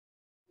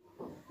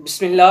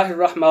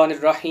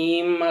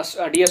Bismillahirrahmanirrahim.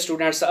 Dear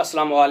students,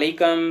 Assalamu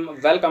alaikum.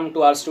 Welcome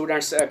to our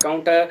students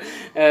counter.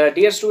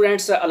 Dear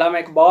students, Allama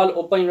Iqbal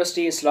open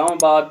university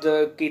Islamabad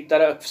की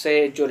तरफ से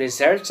जो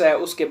results है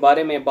उसके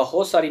बारे में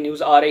बहुत सारी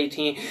न्यूज़ आ रही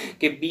थी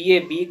कि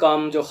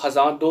BA.B.Con जो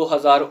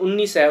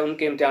 2019 है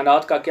उनके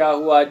इम्तिहानात का क्या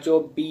हुआ, जो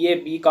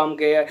BA.B.Con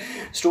के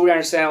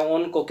स्टूडेंट्स हैं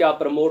उनको क्या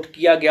प्रमोट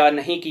किया गया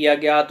नहीं किया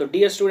गया। तो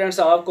डियर स्टूडेंट्स,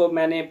 आपको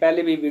मैंने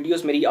पहले भी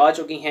वीडियोस मेरी आ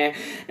चुकी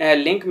हैं,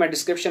 लिंक मैं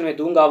डिस्क्रिप्शन में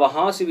दूंगा,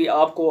 वहाँ से भी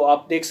आपको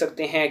आप देख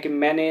सकते हैं कि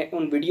मैंने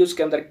उन वीडियोस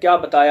के अंदर क्या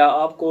बताया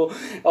आपको।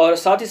 और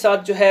साथ ही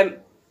साथ जो है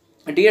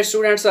डियर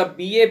स्टूडेंट्स,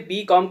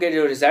 BA.B.Con के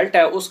जो रिज़ल्ट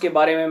है उसके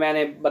बारे में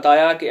मैंने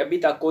बताया कि अभी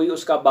तक कोई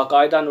उसका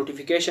बाकायदा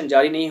नोटिफिकेशन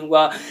जारी नहीं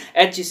हुआ।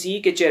 HEC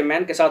के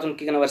चेयरमैन के साथ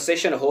उनकी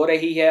कन्वर्सेशन हो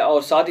रही है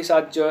और साथ ही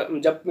साथ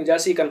जब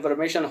जैसी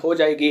कन्फर्मेशन हो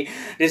जाएगी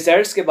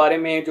रिज़ल्ट्स के बारे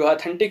में जो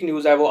अथेंटिक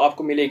न्यूज़ है वो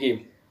आपको मिलेगी।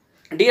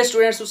 डियर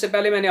स्टूडेंट्स, उससे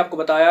पहले मैंने आपको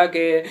बताया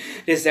कि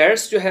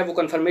रिज़ल्ट्स जो है वो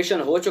कंफर्मेशन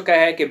हो चुका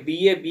है कि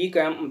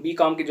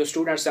BA.B.Con के जो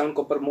स्टूडेंट्स हैं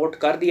उनको प्रमोट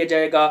कर दिया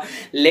जाएगा,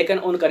 लेकिन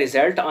उनका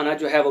रिज़ल्ट आना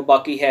जो है वो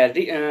बाकी है।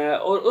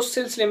 और उस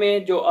सिलसिले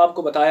में जो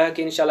आपको बताया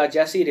कि इंशाल्लाह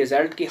जैसी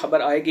रिज़ल्ट की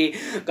खबर आएगी,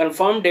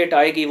 कंफर्म डेट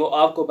आएगी, वो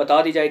आपको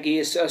बता दी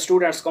जाएगी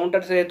स्टूडेंट्स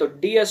काउंटर से। तो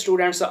डियर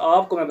स्टूडेंट्स,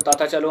 आपको मैं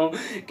बताता चलूँ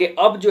कि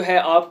अब जो है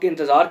आपके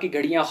इंतज़ार की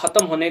घड़ियाँ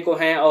ख़त्म होने को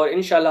हैं और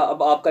इंशाल्लाह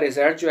अब आपका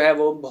रिज़ल्ट जो है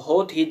वो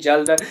बहुत ही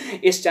जल्द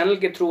इस चैनल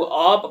के थ्रू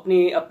आप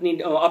अपनी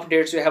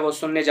अपडेट्स जो है वो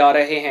सुनने जा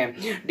रहे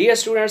हैं। डियर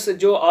स्टूडेंट्स,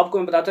 जो आपको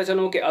मैं बताता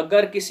चलूँ कि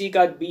अगर किसी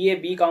का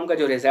BA.B.Con का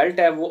जो रिज़ल्ट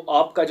है वो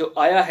आपका जो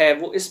आया है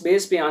वो इस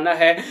बेस पे आना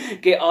है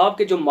कि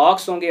आपके जो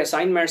मार्क्स होंगे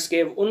असाइनमेंट्स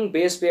के, उन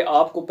बेस पे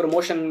आपको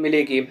प्रमोशन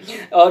मिलेगी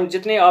और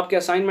जितने आपके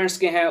असाइनमेंट्स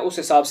के हैं उस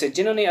हिसाब से।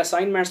 जिन्होंने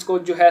असाइनमेंट्स को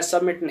जो है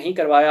सबमिट नहीं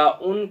करवाया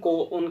उनको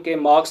उनके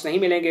मार्क्स नहीं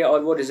मिलेंगे और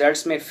वो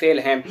रिज़ल्ट्स में फेल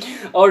हैं।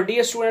 और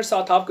डियर स्टूडेंट्स,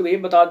 साथ आपको ये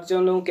बताता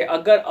चलूँ कि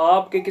अगर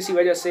आपके किसी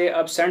वजह से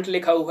एब्सेंट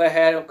लिखा हुआ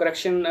है,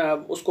 करेक्शन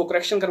उसको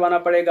करेक्शन करवाना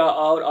पड़ेगा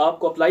और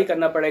आपको अप्लाई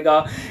करना पड़ेगा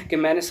कि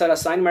मैंने सर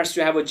असाइनमेंट्स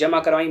जो है वो जमा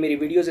करवाई, मेरी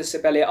वीडियोस इससे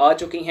पहले आ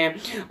चुकी हैं,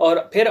 और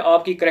फिर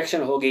आपकी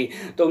करेक्शन होगी।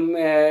 तो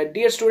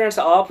डियर स्टूडेंट्स,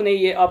 आपने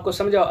ये आपको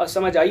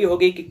समझ आई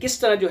होगी कि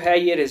किस तरह जो है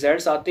ये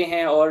रिज़ल्ट्स आते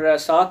हैं। और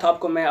साथ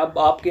आपको मैं अब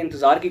आपके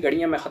इंतज़ार की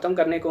घड़ियाँ मैं ख़त्म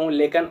करने को हूँ,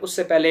 लेकिन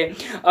उससे पहले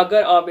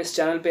अगर आप इस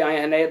चैनल पर आए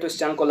हैं नए तो इस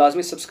चैनल को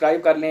लाजमी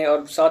सब्सक्राइब कर लें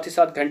और साथ ही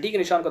साथ घंटी के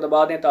निशान को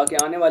दबा दें ताकि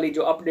आने वाली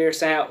जो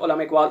अपडेट्स हैं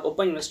अल्लामा इकबाल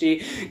ओपन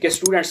यूनिवर्सिटी के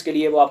स्टूडेंट्स के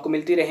लिए वो आपको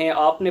मिलती रहें।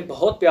 आपने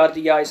बहुत प्यार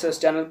दिया इस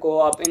चैनल को,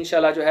 आप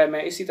इंशाल्लाह जो है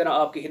मैं इसी तरह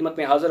आपकी खिदमत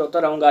में हाजिर होता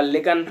रहूँगा,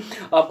 लेकिन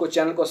आपको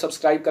चैनल को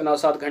सब्सक्राइब करना और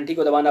साथ घंटी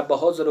को दबाना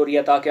बहुत ज़रूरी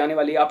है ताकि आने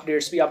वाली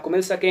अपडेट्स भी आपको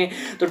मिल सकें।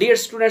 तो डियर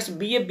स्टूडेंट्स,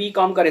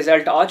 BA.B.Con का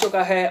रिज़ल्ट आ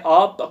चुका है,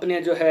 आप अपने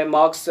जो है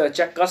मार्क्स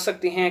चेक कर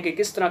सकते हैं कि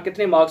किस तरह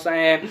कितने मार्क्स आए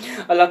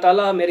हैं। अल्लाह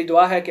ताला मेरी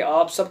दुआ है कि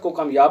आप सबको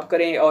कामयाब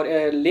करें और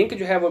लिंक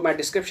जो है वो मैं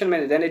डिस्क्रिप्शन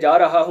में देने जा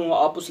रहा हूँ,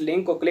 आप उस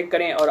लिंक को क्लिक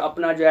करें और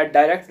अपना जो है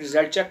डायरेक्ट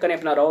रिज़ल्ट चेक करें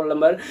अपना रोल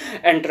नंबर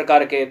एंटर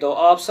करके। तो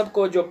आप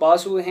सबको जो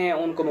पास हुए हैं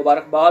उनको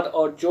मुबारकबाद,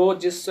 और जो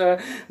जिस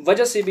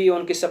वजह से भी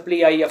उनकी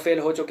सप्ली आई या फेल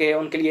हो चुके हैं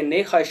उनके लिए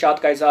नेक ख्वाहिशात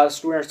का इज़हार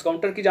स्टूडेंट्स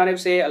काउंटर की जानिब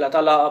से। अल्लाह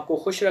ताला आपको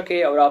खुश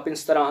रखे और आप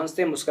इस तरह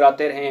हंसते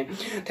मुस्कुराते रहें।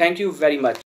 Thank you very much.